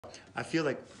I feel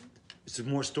like it's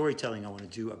more storytelling I want to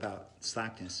do about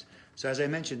Slackness. So as I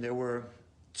mentioned, there were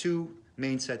 2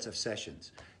 main sets of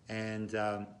sessions, and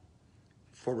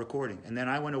for recording. And then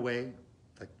I went away,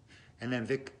 and then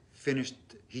Vic finished.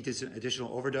 He did some additional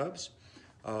overdubs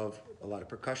of a lot of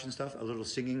percussion stuff, a little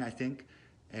singing, I think,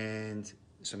 and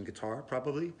some guitar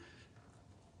probably,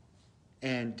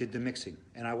 and did the mixing.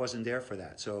 And I wasn't there for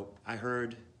that, so I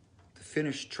heard the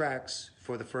finished tracks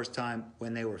for the first time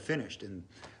when they were finished, and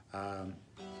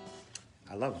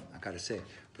I love them, I gotta say.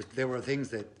 But there were things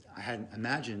that I hadn't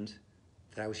imagined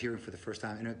that I was hearing for the first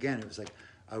time. And again, it was like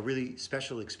a really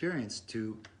special experience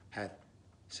to have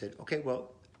said, okay,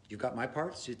 well, you've got my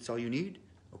parts, it's all you need,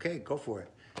 okay, go for it.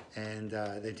 And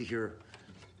then to hear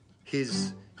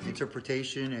his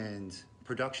interpretation and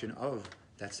production of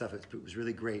that stuff, it was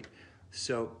really great.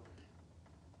 So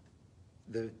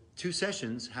the 2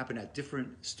 sessions happened at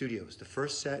different studios. The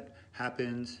first set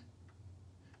happened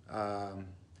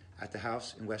at the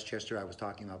house in Westchester I was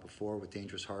talking about before with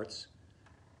Dangerous Hearts.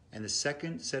 And the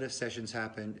second set of sessions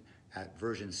happened at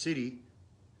Version City,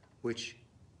 which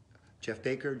Jeff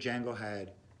Baker, Django,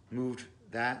 had moved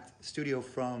that studio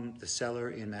from the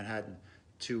cellar in Manhattan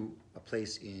to a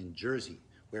place in Jersey,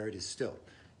 where it is still.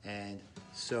 And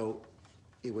so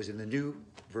it was in the new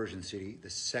Version City, the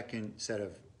second set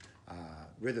of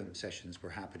rhythm sessions were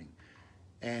happening.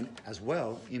 And as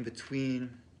well, in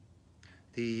between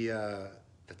the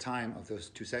time of those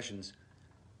 2 sessions,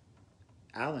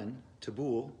 Alan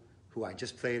Tabul, who I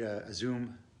just played a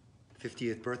Zoom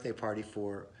 50th birthday party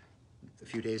for a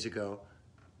few days ago,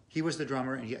 he was the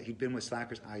drummer, and he'd been with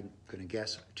Slackers, I'm gonna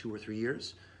guess, 2 or 3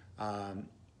 years.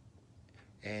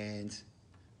 And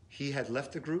he had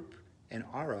left the group, and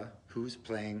Ara, who's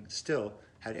playing still,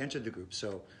 had entered the group.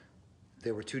 So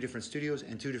there were 2 different studios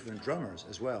and 2 different drummers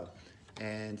as well.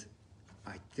 And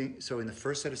I think, so in the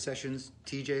first set of sessions,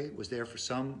 TJ was there for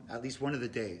at least one of the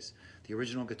days, the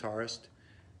original guitarist.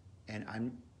 And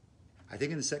I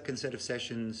think in the second set of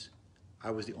sessions, I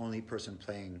was the only person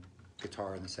playing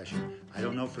guitar in the session. I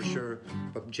don't know for sure,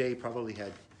 but Jay probably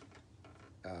had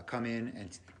come in,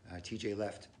 and TJ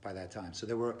left by that time. So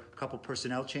there were a couple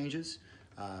personnel changes.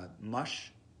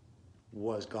 Mush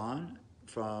was gone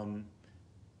from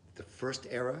the first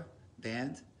era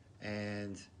band,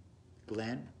 and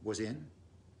Glenn was in.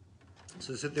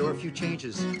 So there were a few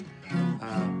changes.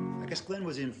 I guess Glenn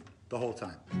was in the whole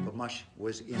time, but Mush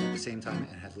was in at the same time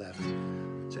and had left.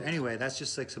 So anyway, that's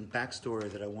just like some backstory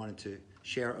that I wanted to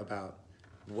share about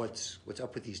what's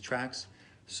up with these tracks.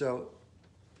 So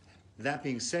that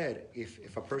being said,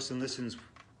 if a person listens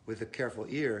with a careful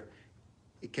ear,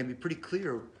 it can be pretty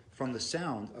clear from the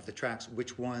sound of the tracks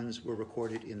which ones were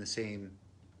recorded in the same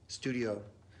studio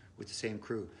with the same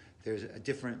crew. There's a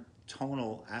different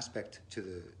tonal aspect to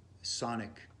the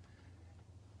sonic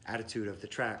attitude of the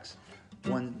tracks.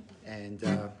 I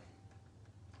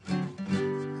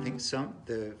think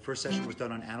the first session was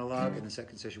done on analog, and the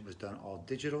second session was done all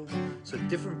digital. So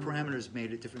different parameters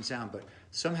made a different sound, but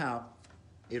somehow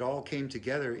it all came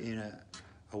together in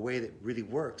a way that really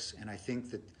works. And I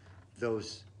think that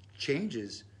those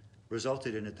changes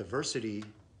resulted in a diversity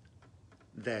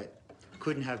that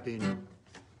couldn't have been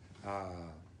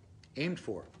aimed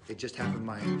for. It just happened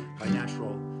by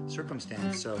natural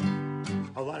circumstance. So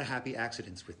a lot of happy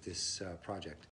accidents with this project.